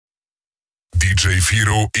DJ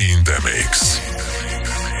FIRU in the mix.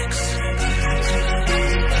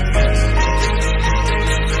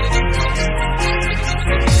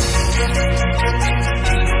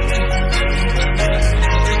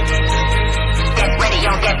 Get ready,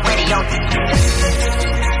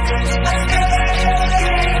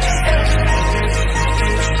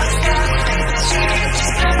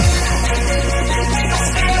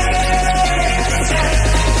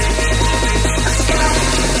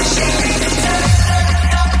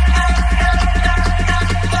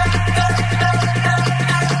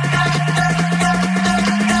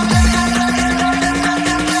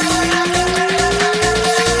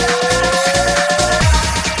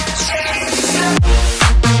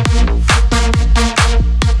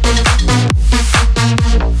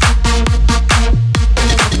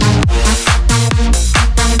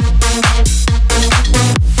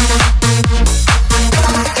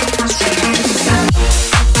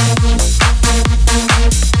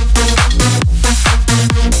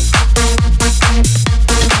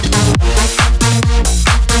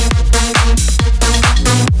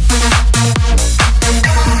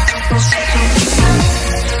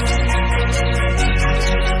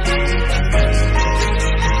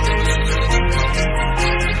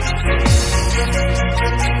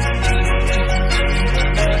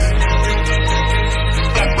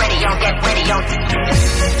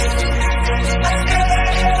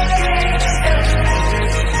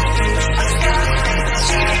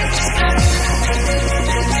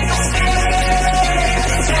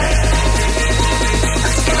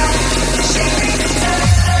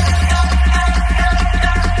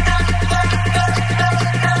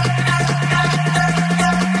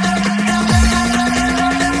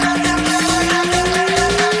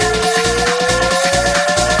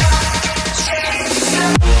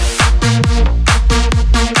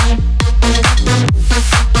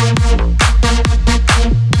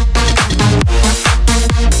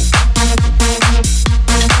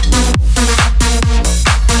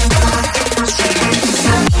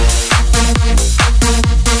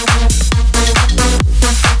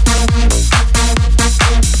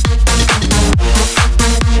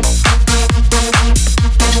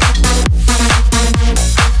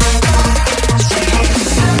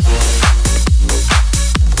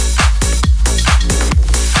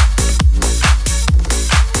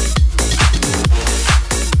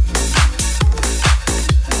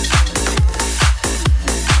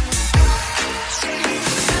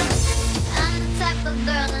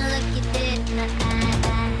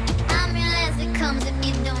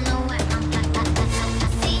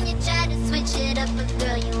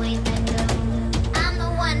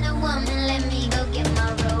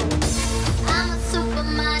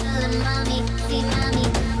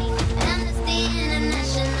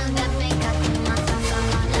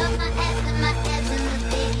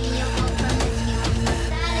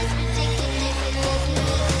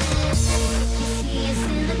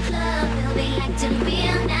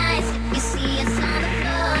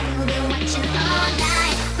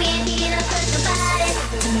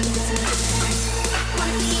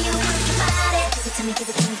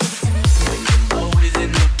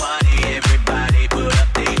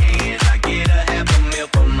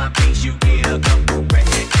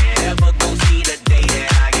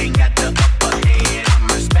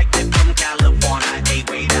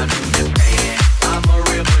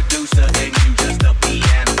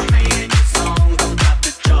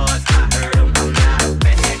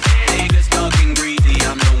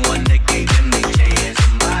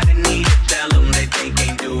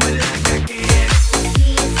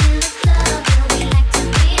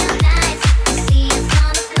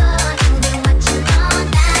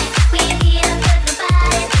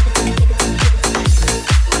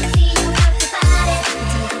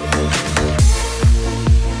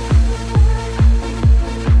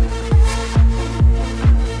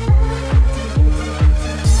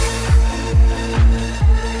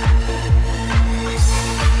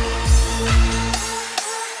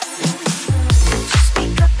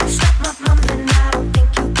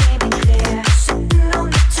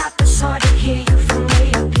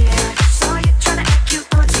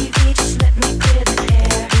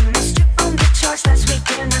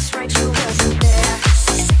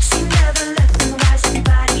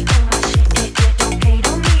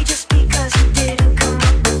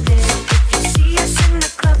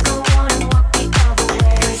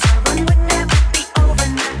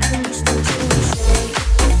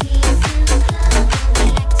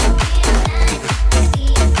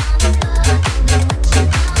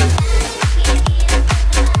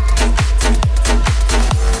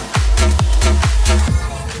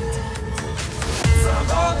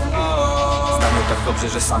 tak dobrze,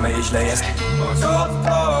 że same je źle jest.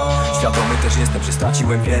 Świadomy też jestem, że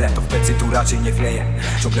straciłem wiele. To w plecy tu raczej nie wieje.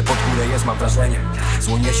 Ciągle pod górę jest, mam wrażenie.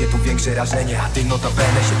 Złonie się tu większe rażenie, a ty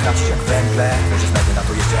notabene się tracisz jak węgle. Może znajdę na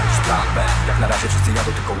to jeszcze jakiś plan B. Jak na razie wszyscy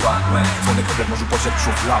jadą tylko one way. Dzwonek w morzu poszedł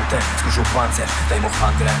przód lautę. Skurzył pancerz, daj mu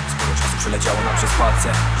handrę. Sporo czasu przeleciało nam przez palce.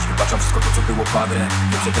 Dziś wybaczam wszystko to, co było padre.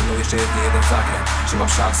 To przede mną jeszcze jeden zakręt. Czy mam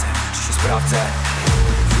szansę, czy się sprawdzę?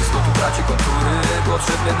 Wszystko tu traci kontury.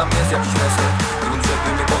 Potrzebny nam jest jakiś reset. Grunt, żeby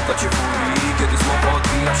nie poddać się furii. Kiedy słowo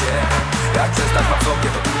odbija się. Jak przestać mam sobie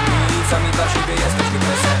to trudni. Sami dla siebie jesteśmy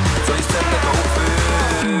kresem. Co jest cenne to uchwyt.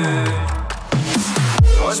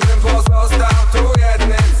 Choćbym pozostał tu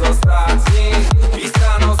jednym z ostatnich i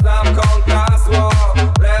stanął znam kontrasło.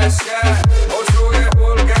 Wreszcie poczuję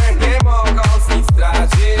ulgę, nie mogąc nic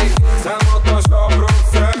stracić. Samotność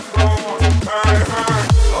obrócę w błąd.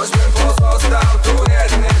 Choćbym pozostał tu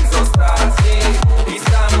jednym z ostatnich i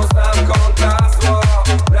stanął znam kontrasło.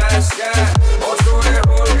 Wreszcie poczuję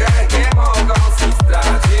ulgę, nie mogąc nic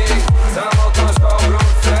stracić. Samotność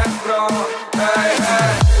obrócę w błąd.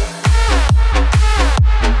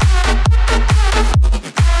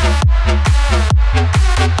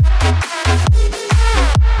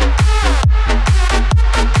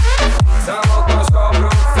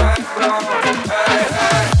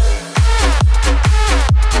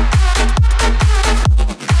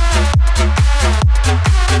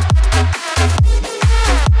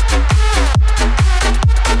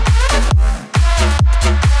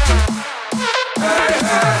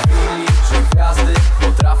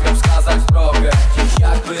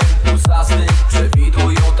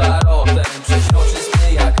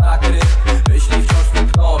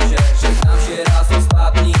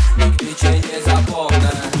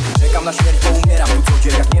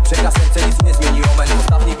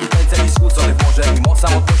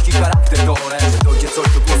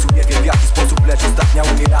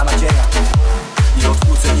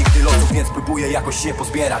 się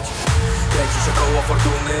pozbierać. Kręci się koło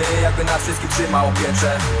fortuny, jakby nad wszystkim trzymał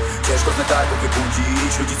pieczę. Ciężko z letargu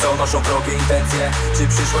wybudzić ludzi, co noszą wrogie intencje. Czy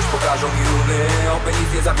przyszłość pokażą mi runy? Oby nic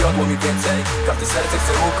nie zawiodło mi więcej. Każde serce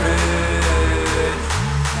chce ukryć.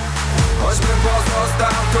 Choćbym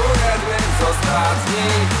pozostał tu jednym z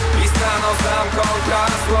ostatnich i stanął sam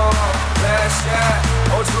kontrasło. Wreszcie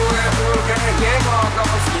poczuję ulgę, nie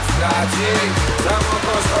mogąc nic stracić.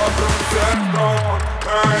 Samotność obrócę w błąd.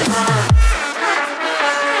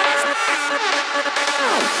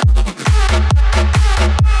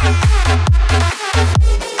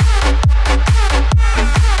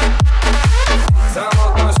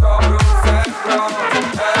 Samotność obrócę w błąd.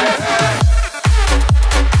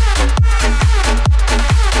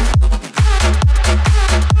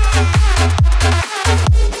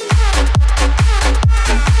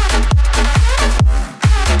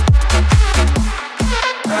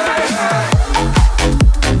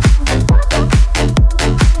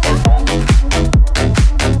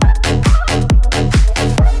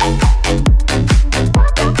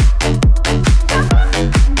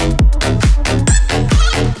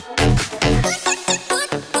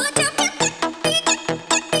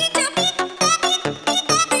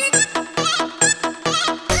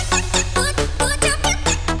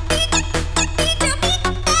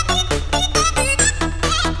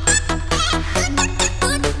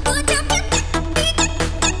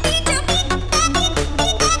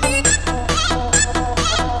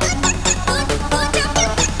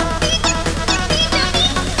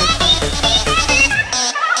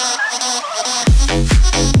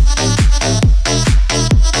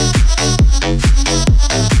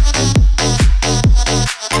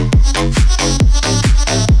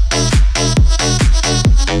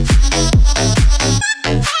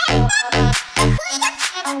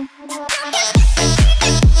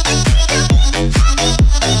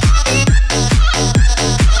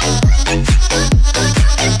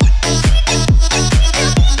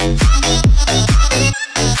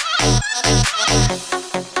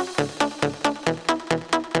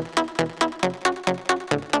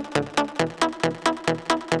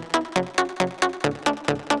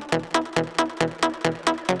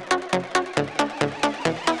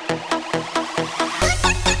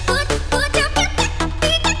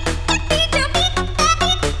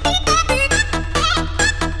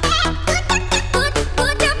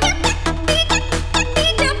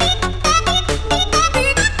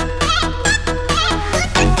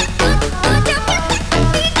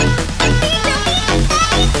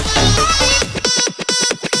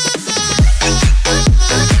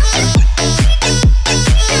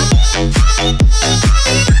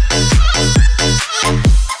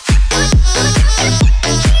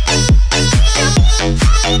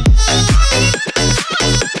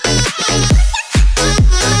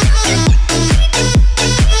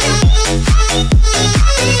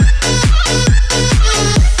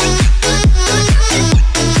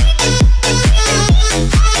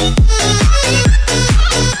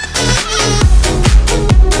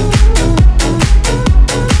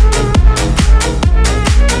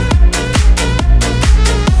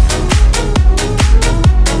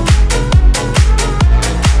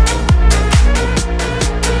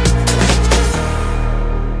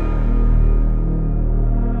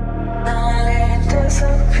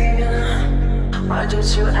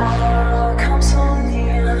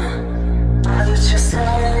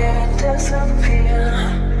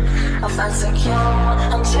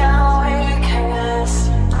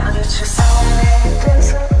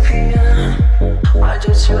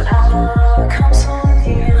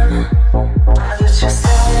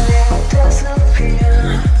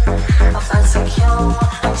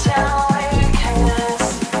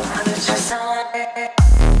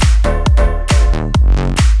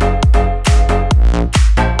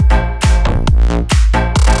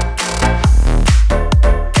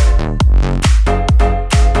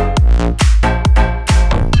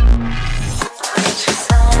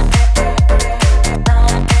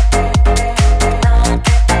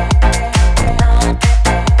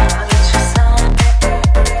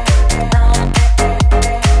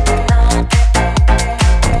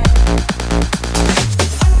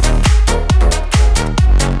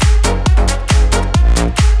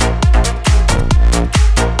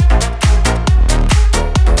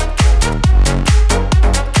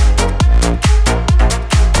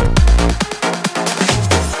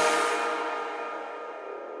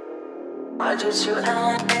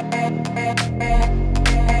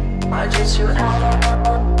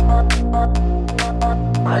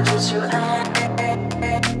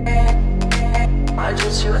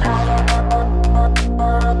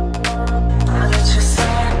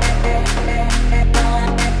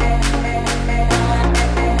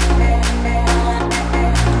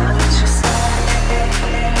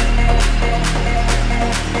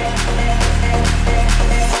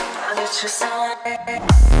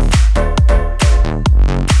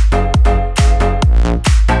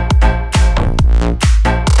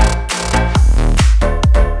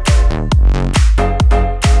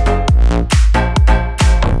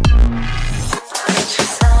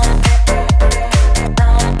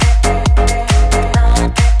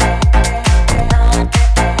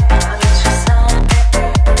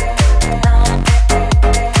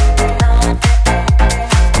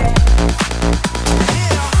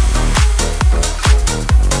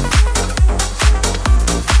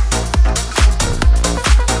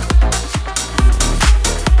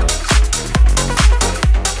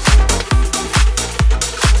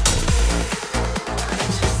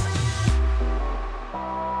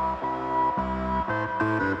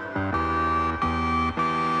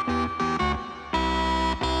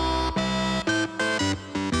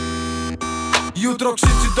 Jutro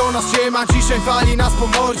krzyczy do nas siema, dzisiaj wali nas po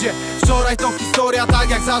mordzie. Wczoraj to historia, tak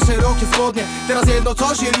jak za szerokie spodnie. Teraz jedno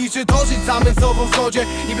co się liczy, to żyć samym sobą w zgodzie.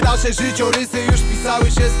 Niby dalsze życiorysy już pisały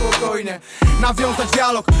się spokojnie. Nawiązać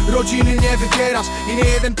dialog, rodziny nie wybierasz. I nie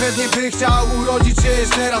jeden pewnie by chciał urodzić się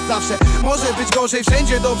jeszcze raz zawsze. Może być gorzej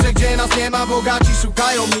wszędzie dobrze, gdzie nas nie ma. Bogaci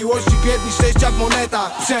szukają miłości, biedni szczęścia w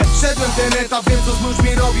monetach. Przeszedłem ten etap, wiem co z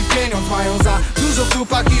ludźmi robi pieniądz. Mają za dużo w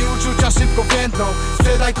dupach i uczucia szybko piętną.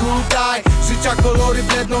 Sprzedaj, kup, daj, życia kolory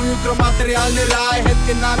bledną. Jutro materialny raj,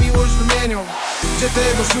 chętnie na miłość wymienią. Gdzie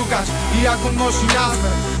tego szukać i jak on nosi nazwę?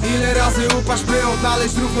 Ile razy upaść, by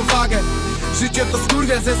odnaleźć równowagę? Życie to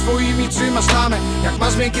skurwiel, ze swoimi trzymasz tamę. Jak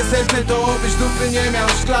masz miękkie serce, to obyś dupy nie miał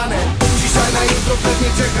szklane. Dzisiaj na jutro pewnie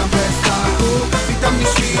czekam bez strachu. Witam mnie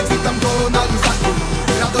świt, witam go na luzaku.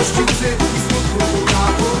 Radości, łzy i smutku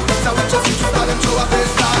uraku. Cały czas już stawiam czoła bez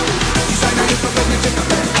strachu. Dzisiaj na jutro pewnie czekam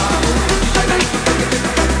bez strachu. Dzisiaj na jutro pewnie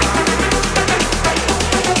czekam bez strachu.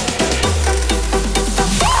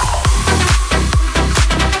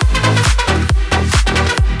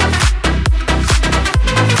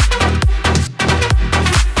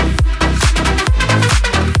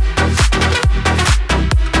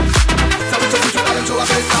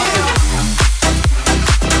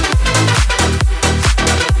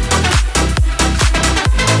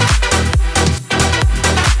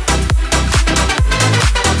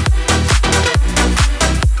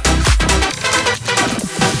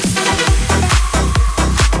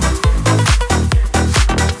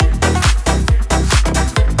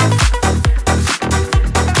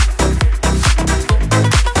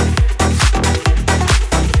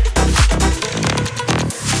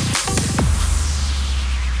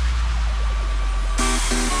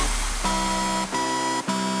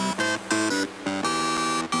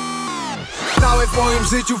 W moim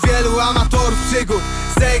życiu wielu amatorów przygód.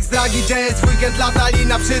 Seks, dragi, dance, weekend latali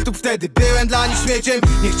na przytup. Wtedy byłem dla nich śmieciem,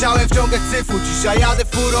 nie chciałem wciągać cyfu. Dzisiaj jadę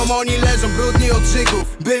furą, oni leżą brudni od żyków.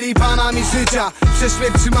 Byli panami życia, przez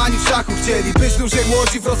śmierć trzymani w szachu. Chcieli być dłużej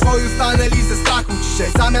młodzi, w rozwoju stanęli ze strachu.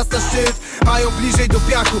 Dzisiaj zamiast na szczyt mają bliżej do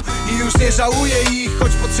piachu. I już nie żałuję ich,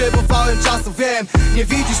 choć potrzebowałem czasu. Wiem, nie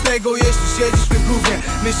widzisz tego, jeśli siedzisz w tym gównie.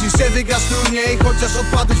 Myślisz, że wygrasz turniej, chociaż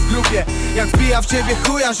odpadłeś w grupie. Jak wbija w ciebie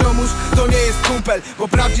chuja ziomuś, to nie jest kumpel, bo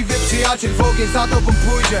prawdziwy przyjaciel w ogień za tobą płynie.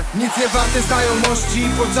 pójdzie. Nic nie warte znajomości,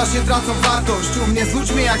 po czasie tracą wartość. U mnie z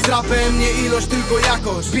ludźmi jak z rapem, nie ilość, tylko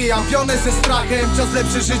jakość. Bijam pionę ze strachem, czas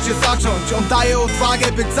lepsze życie zacząć. On daje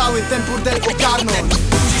odwagę, by cały ten burdel ogarnąć.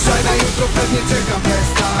 Dzisiaj na jutro pewnie czekam bez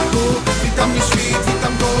strachu. Witam mnie świt,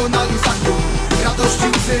 witam go na luzaku. Radości,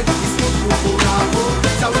 łzy i smutku buraku.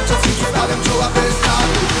 Cały czas już stawiam czoła bez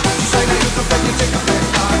strachu. Dzisiaj na jutro pewnie czekam bez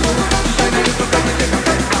strachu. Dzisiaj na jutro pewnie czekam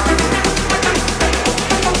bez strachu.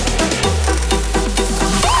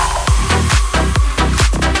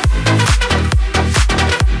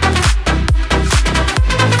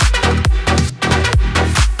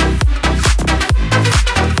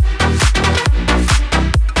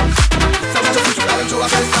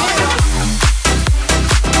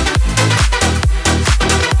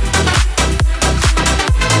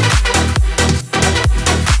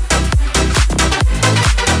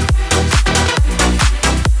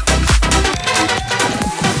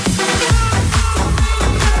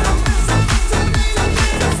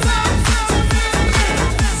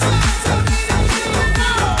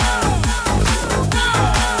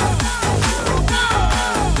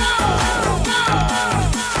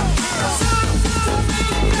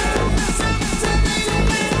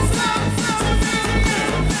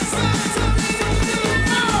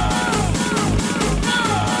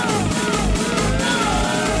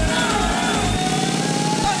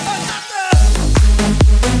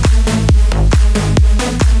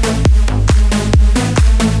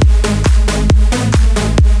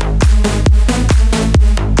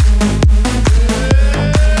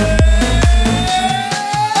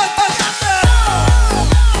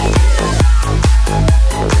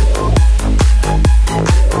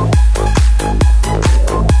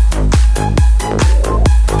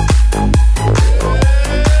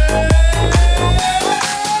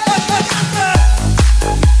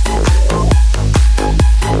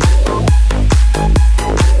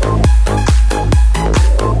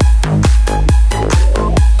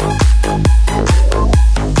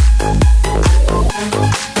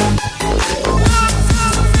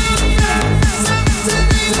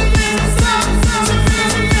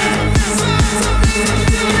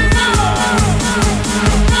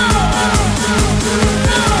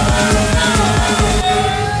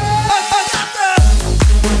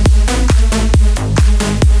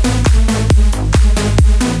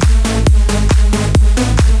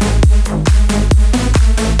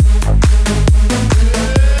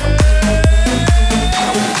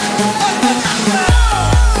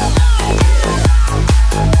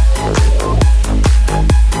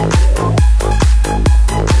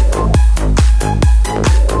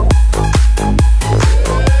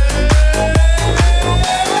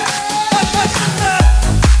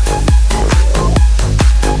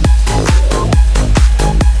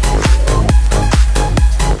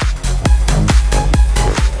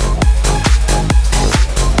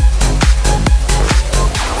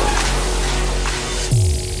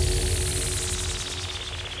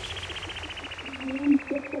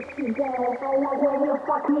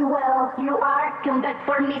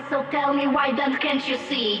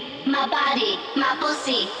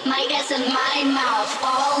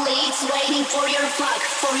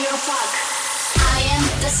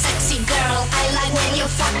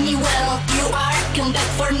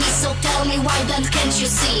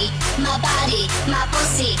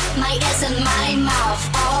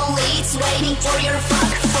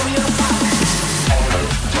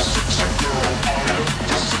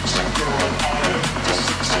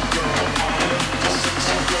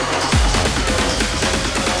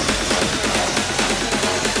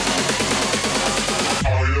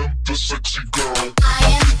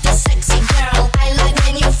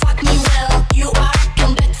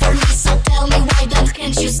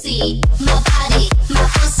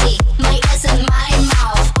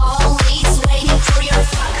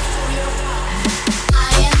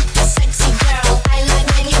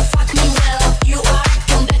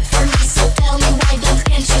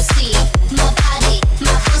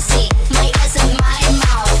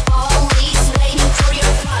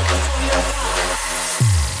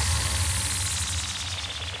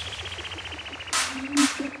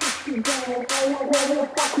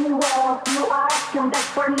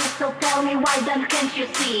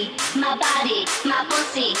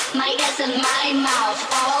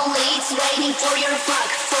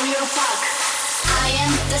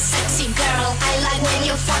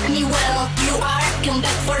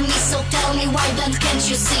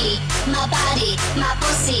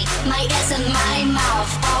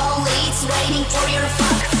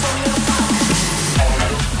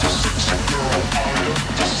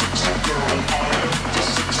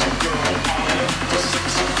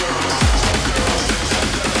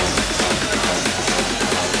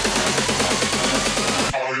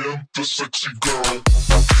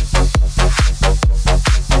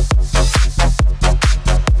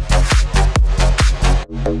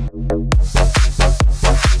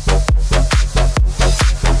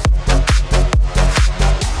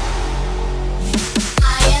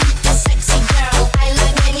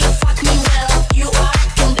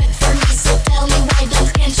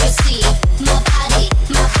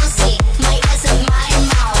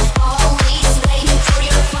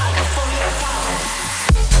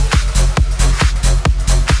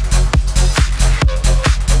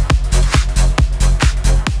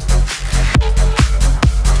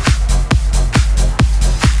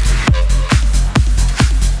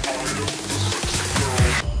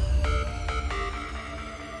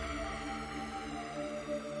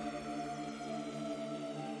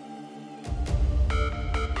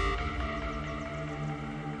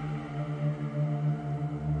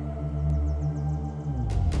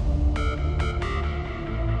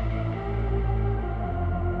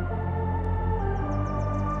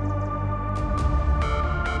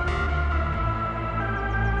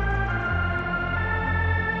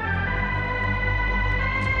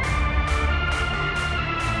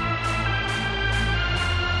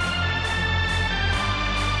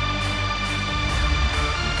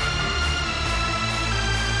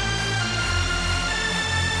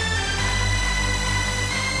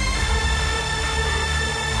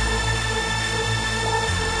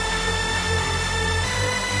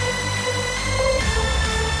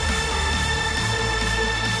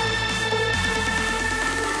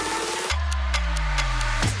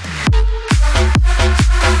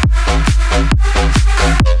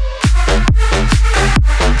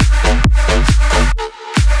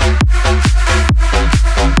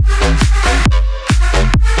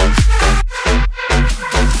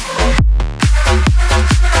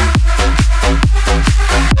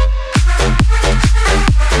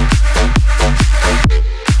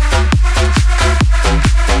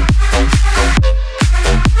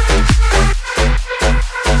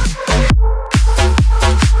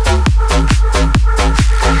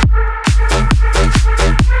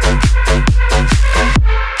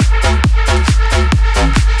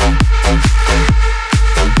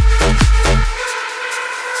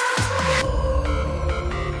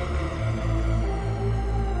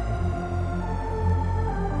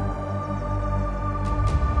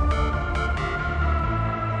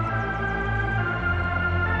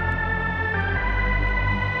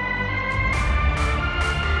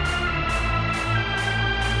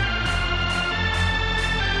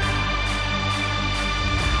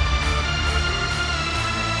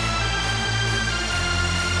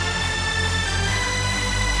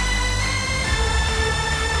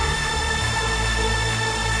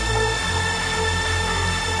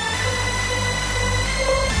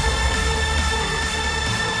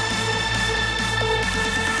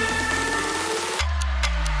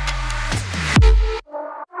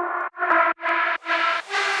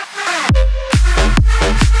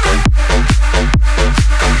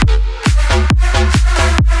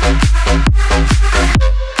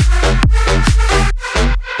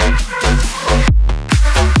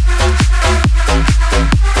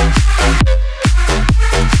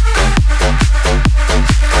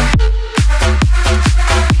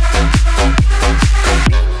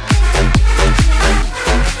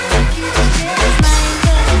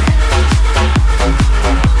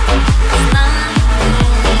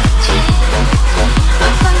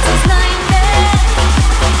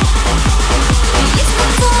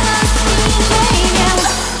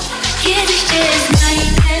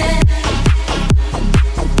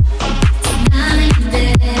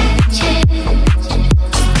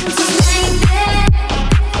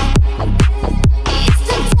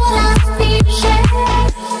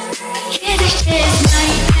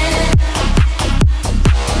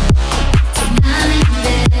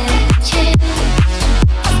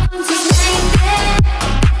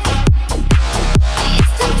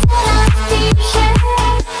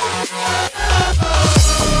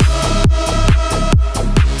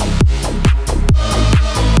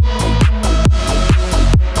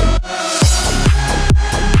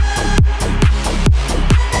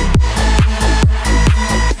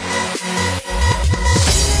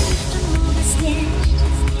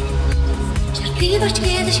 Cierpliwość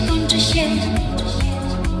kiedyś kończy się.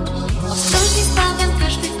 Ostrożnie stawiam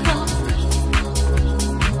każdy krok.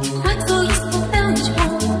 Łatwo jest popełnić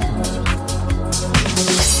błąd.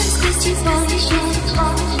 Czasem z kwestii zwolni się,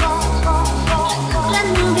 że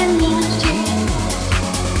mogę minąć cię.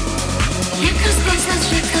 Jak rozpoznać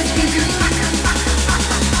rzekę odbiega.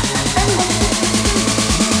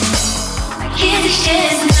 Kiedyś cię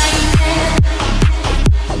znajdę.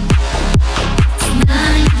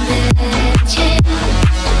 Znajdę cię.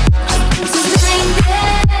 Znajdę.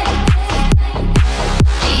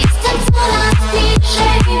 Jestem coraz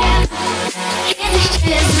bliżej. Kiedyś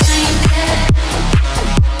cię znajdę.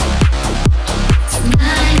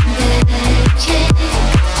 Znajdę cię.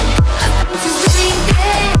 Znajdę.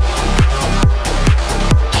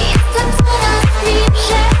 Jestem coraz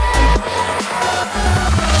bliżej.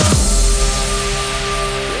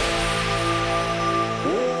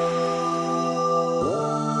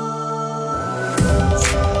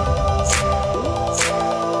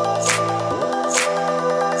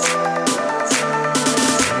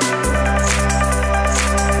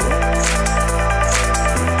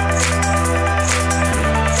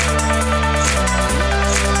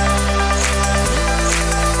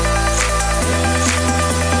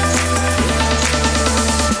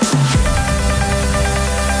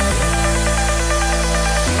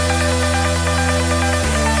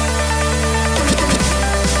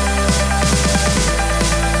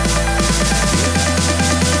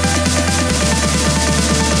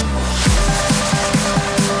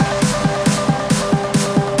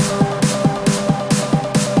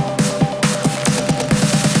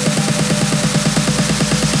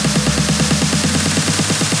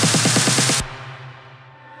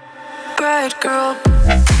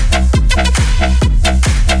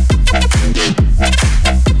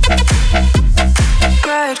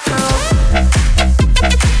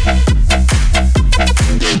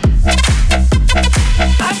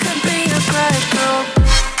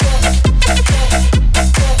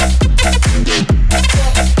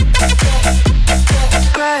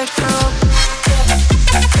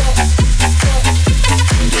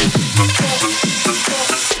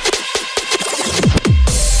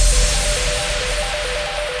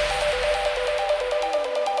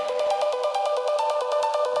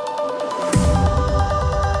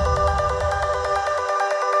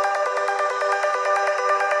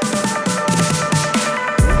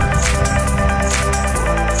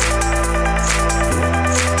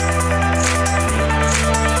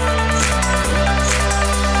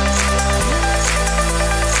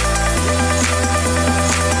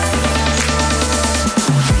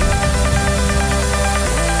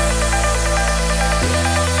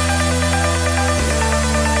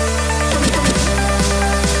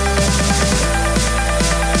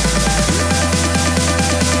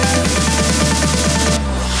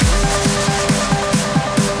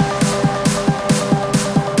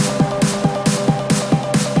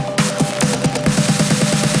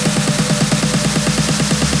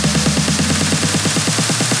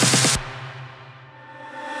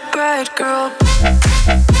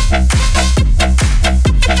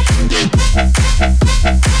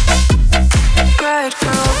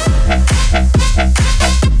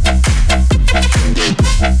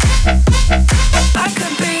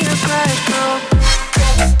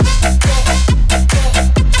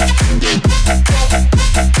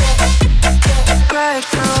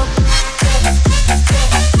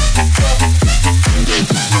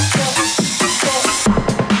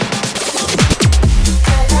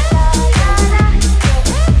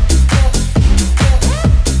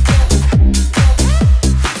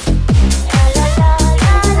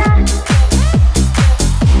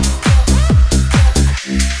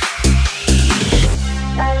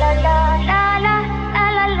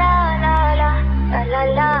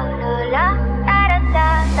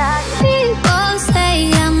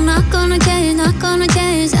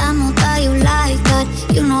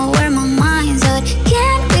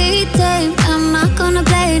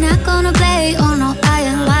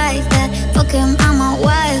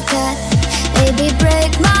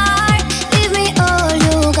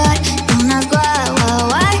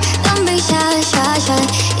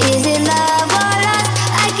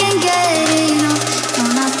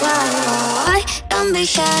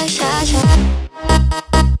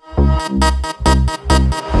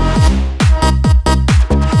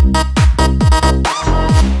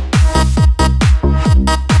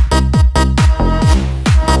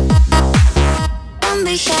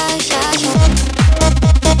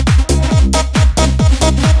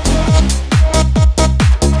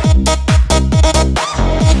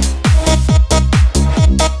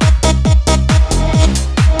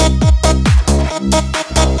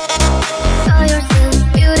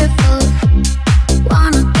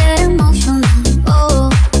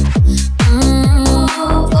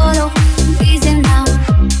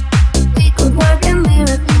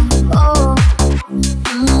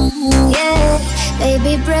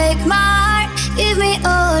 Baby, break my heart, give me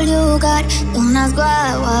all you got. Don't ask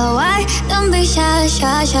why, don't be shy.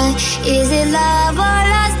 Is it love or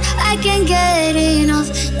lust? I can't get enough.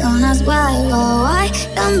 Don't ask why,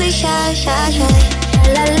 don't be shy.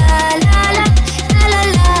 La la la la.